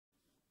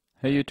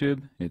Hey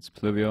YouTube, it's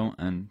Pluvio,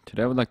 and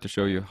today I would like to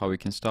show you how we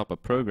can stop a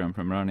program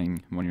from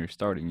running when you're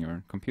starting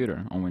your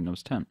computer on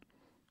Windows 10.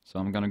 So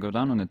I'm gonna go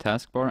down on the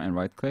taskbar and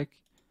right click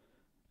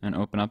and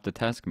open up the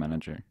task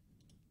manager.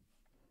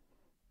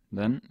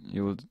 Then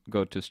you will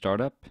go to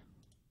startup,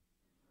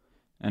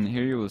 and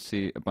here you will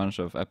see a bunch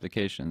of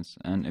applications,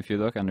 and if you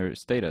look under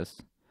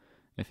status,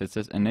 if it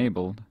says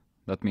enabled,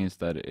 that means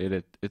that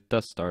it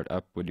does start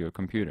up with your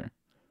computer.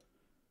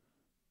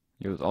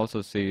 You'll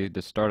also see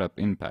the startup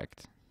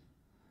impact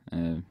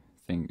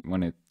thing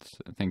when it's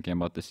thinking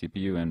about the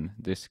CPU and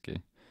disk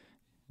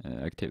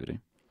activity.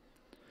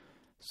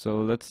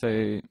 So let's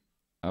say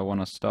I want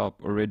to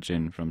stop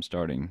Origin from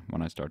starting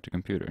when I start the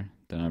computer.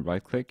 Then I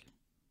right click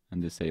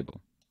and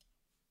disable.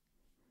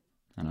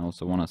 And I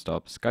also want to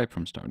stop Skype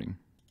from starting.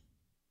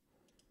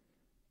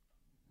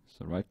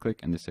 So right click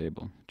and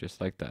disable,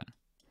 just like that.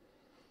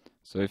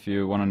 So if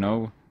you want to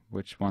know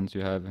which ones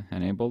you have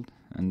enabled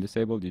and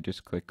disabled, you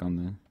just click on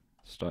the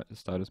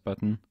status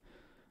button,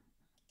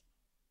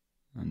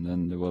 and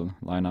then they will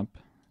line up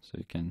so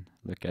you can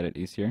look at it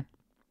easier.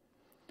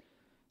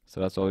 So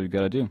that's all you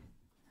gotta do.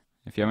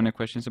 If you have any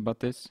questions about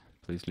this,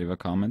 please leave a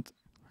comment,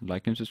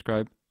 like and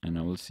subscribe, and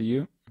I will see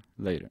you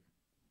later.